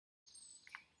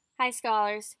Hi,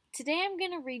 scholars. Today I'm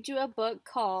going to read you a book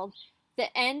called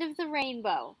The End of the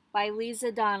Rainbow by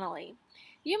Liza Donnelly.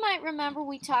 You might remember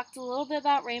we talked a little bit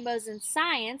about rainbows in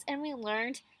science and we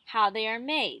learned how they are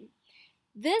made.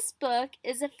 This book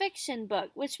is a fiction book,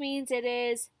 which means it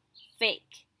is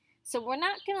fake. So we're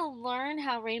not going to learn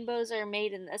how rainbows are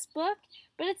made in this book,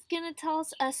 but it's going to tell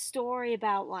us a story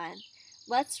about one.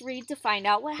 Let's read to find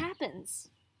out what happens.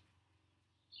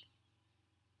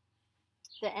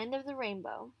 The End of the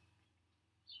Rainbow.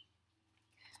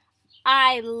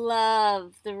 I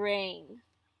love the rain.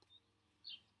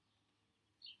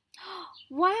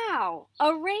 Wow,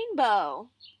 a rainbow.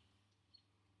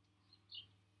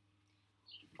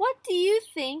 What do you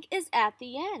think is at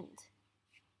the end?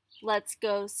 Let's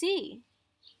go see.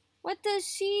 What does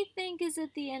she think is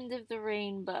at the end of the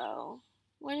rainbow?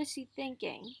 What is she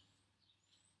thinking?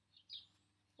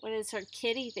 What is her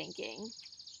kitty thinking?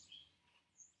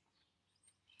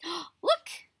 Look,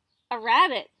 a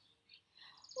rabbit.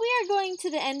 We are going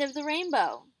to the end of the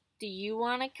rainbow. Do you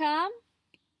want to come?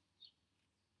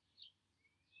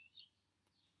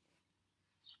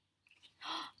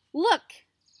 Look,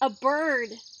 a bird.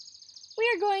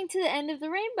 We are going to the end of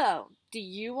the rainbow. Do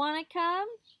you want to come?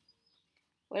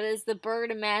 What is the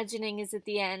bird imagining is at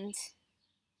the end?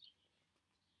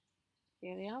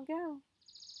 Here they all go.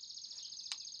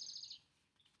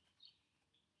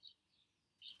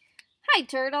 Hi,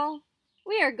 turtle.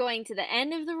 We are going to the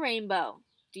end of the rainbow.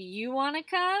 Do you want to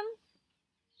come?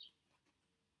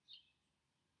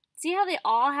 See how they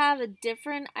all have a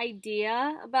different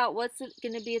idea about what's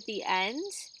going to be at the end?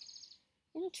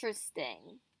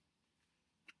 Interesting.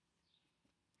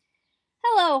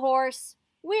 Hello, horse.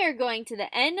 We are going to the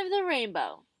end of the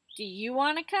rainbow. Do you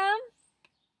want to come?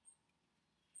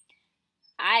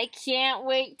 I can't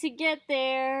wait to get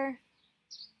there.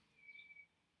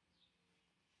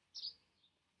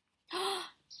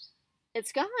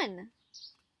 It's gone.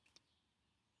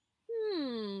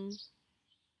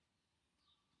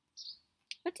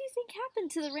 What do you think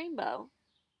happened to the rainbow?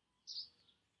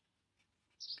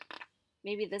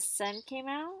 Maybe the sun came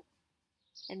out?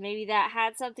 And maybe that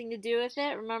had something to do with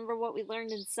it. Remember what we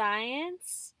learned in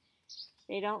science?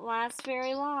 They don't last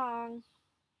very long.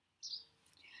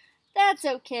 That's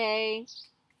okay.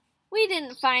 We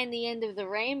didn't find the end of the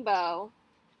rainbow,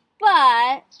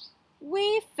 but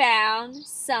we found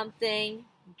something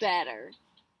better.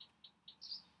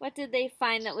 What did they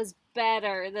find that was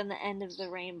better than the end of the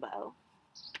rainbow?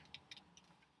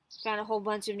 Found a whole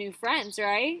bunch of new friends,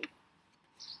 right?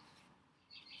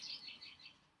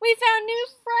 We found new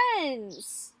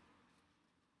friends!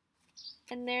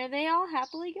 And there they all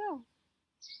happily go.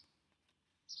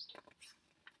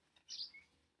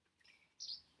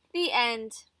 The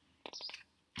end.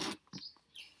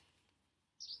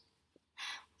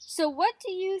 So what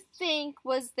do you think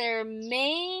was their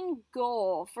main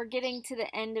goal for getting to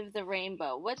the end of the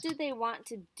rainbow? What did they want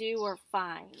to do or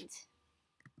find?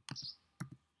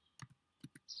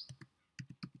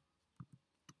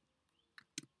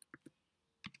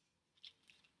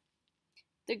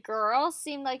 The girl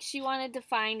seemed like she wanted to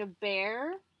find a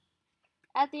bear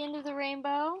at the end of the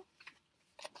rainbow.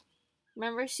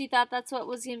 Remember, she thought that's what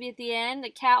was going to be at the end. The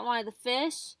cat wanted the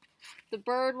fish. The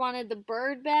bird wanted the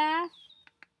bird bath.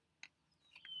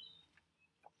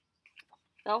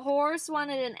 The horse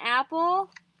wanted an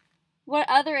apple. What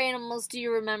other animals do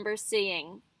you remember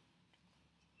seeing?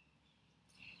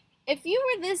 If you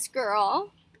were this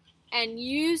girl and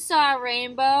you saw a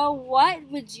rainbow, what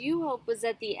would you hope was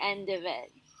at the end of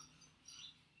it?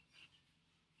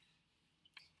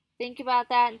 Think about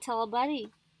that and tell a buddy.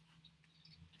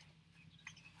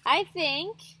 I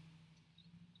think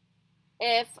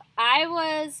if I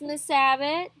was Miss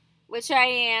Abbott, which I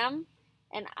am,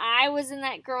 and I was in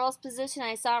that girl's position,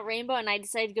 I saw a rainbow and I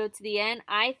decided to go to the end,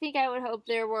 I think I would hope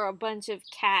there were a bunch of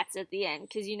cats at the end,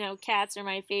 because you know cats are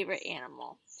my favorite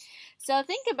animal. So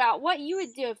think about what you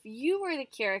would do if you were the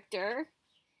character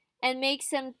and make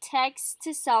some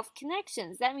text-to-self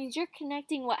connections. That means you're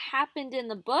connecting what happened in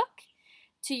the book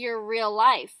to your real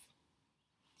life.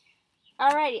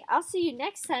 Alrighty, I'll see you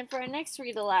next time for our next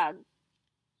read aloud.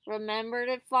 Remember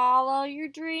to follow your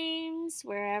dreams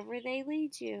wherever they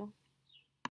lead you.